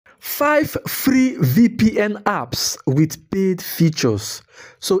5 free VPN apps with paid features.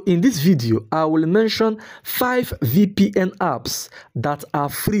 So in this video, I will mention 5 VPN apps that are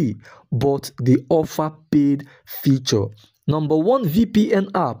free but they offer paid feature. Number 1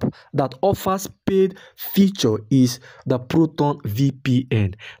 VPN app that offers paid feature is the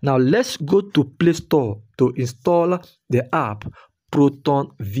ProtonVPN. Now let's go to Play Store to install the app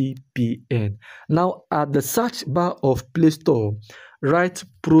ProtonVPN. Now at the search bar of Play Store, write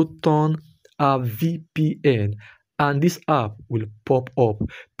ProtonVPN and this app will pop up.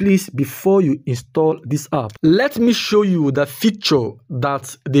 Please, before you install this app, let me show you the feature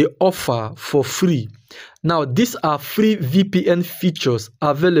that they offer for free. Now these are free VPN features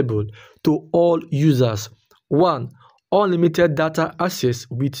available to all users. 1. Unlimited data access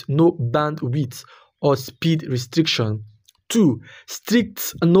with no bandwidth or speed restriction. 2.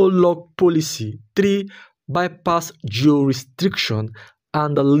 Strict no-log policy. 3. Bypass geo-restriction,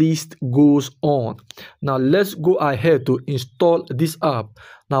 and the list goes on. Now let's go ahead to install this app.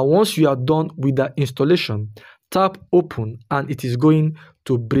 Now once you are done with the installation, tap open and it is going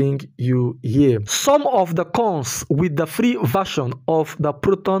to bring you here. Some of the cons with the free version of the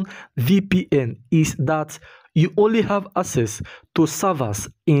ProtonVPN is that you only have access to servers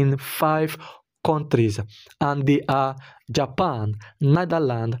in 5 countries, and they are Japan,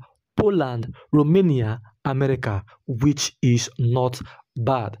 Netherlands, Poland, Romania, America, which is not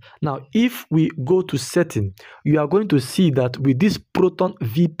bad. Now if we go to setting, you are going to see that with this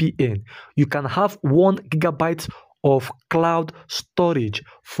ProtonVPN you can have 1 GB of cloud storage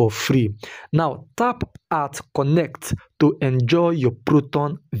for free. Now tap at connect to enjoy your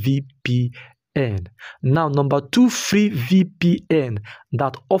ProtonVPN. Now number 2 free VPN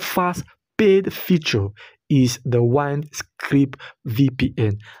that offers paid feature is the Windscribe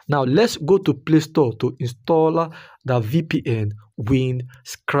VPN. Now let's go to Play Store to install the VPN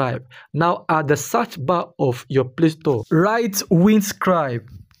Windscribe. Now at the search bar of your Play Store, write Windscribe.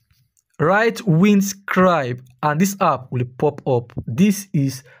 And this app will pop up. This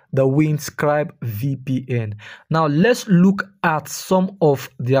is the Windscribe VPN. Now let's look at some of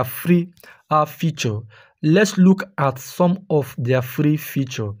their free feature. Let's look at some of their free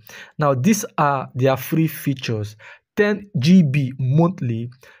feature. Now these are their free features: 10 GB monthly,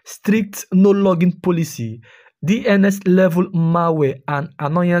 strict no login policy, DNS level malware and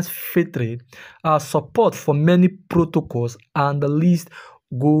annoyance filtering, support for many protocols, and the list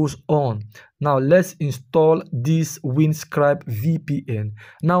goes on. Now let's install this Windscribe VPN.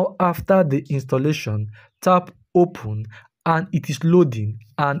 Now after the installation, tap open and it is loading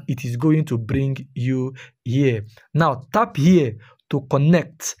and it is going to bring you here. Now tap here to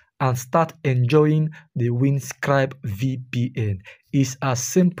connect and start enjoying the Windscribe VPN. It's as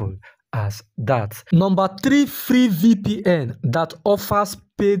simple as that. Number 3 free VPN that offers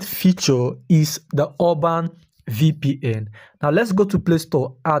paid feature is the Urban VPN. Now let's go to Play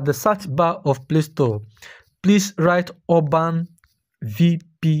Store. At the search bar of Play Store, please write Urban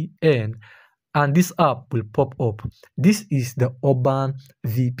VPN and this app will pop up. This is the Urban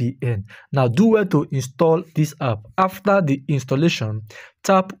VPN. Now do well to install this app. After the installation,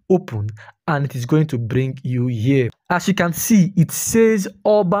 tap open and it is going to bring you here. As you can see, it says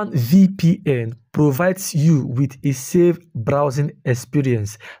Urban VPN provides you with a safe browsing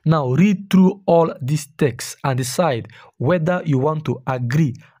experience. Now read through all these texts and decide whether you want to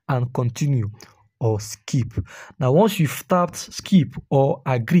agree and continue or skip. Now once you've tapped skip or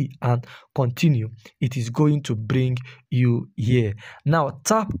agree and continue, it is going to bring you here. Now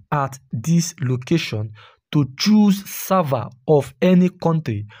tap at this location to choose server of any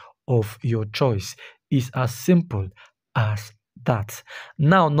country of your choice. It's as simple as that.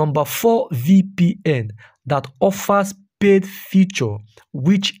 Now number 4 VPN that offers paid feature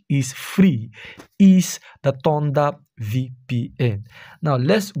which is free is the TunnelBear. Now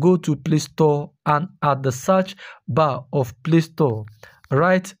let's go to Play Store and at the search bar of Play Store,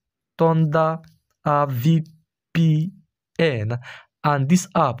 write TunnelBear and this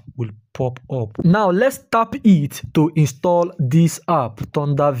app will pop up. Now let's tap it to install this app,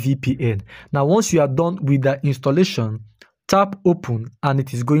 TunnelBear. Now once you are done with the installation, tap open and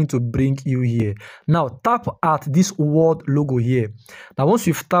it is going to bring you here. Now tap at this word logo here. Now once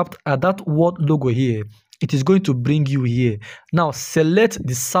you've tapped at that word logo here, it is going to bring you here. Now select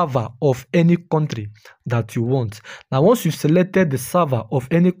the server of any country that you want. Now once you've selected the server of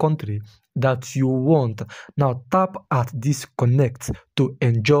any country that you want, now tap at this connect to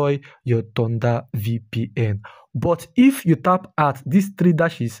enjoy your TunnelBear. But if you tap at these 3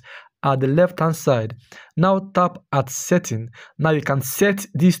 dashes at the left hand side. Now tap at setting. Now you can set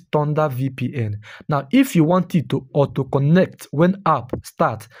this TunnelVPN. Now if you want it to auto connect when app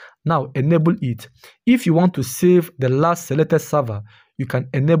starts, now enable it. If you want to save the last selected server, you can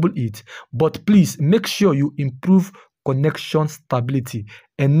enable it, but please make sure you improve connection stability.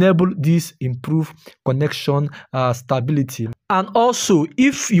 Enable this improve connection stability. And also,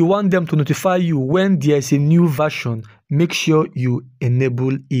 if you want them to notify you when there is a new version, make sure you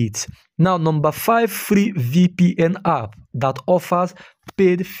enable it. Now, number 5 free VPN app that offers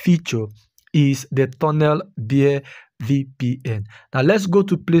paid feature is the TunnelBear VPN. Now let's go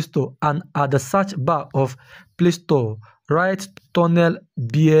to Play Store, and at the search bar of Play Store, write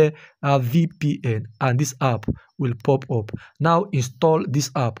TunnelBear VPN, and this app will pop up. Now install this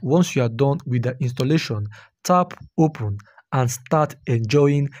app. Once you are done with the installation, tap open and start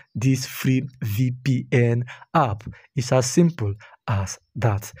enjoying this free VPN app. It's as simple as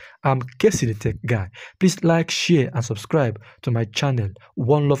that. I'm Casey the Tech Guy. Please like, share and subscribe to my channel.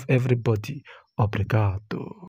 One love everybody. Obrigado.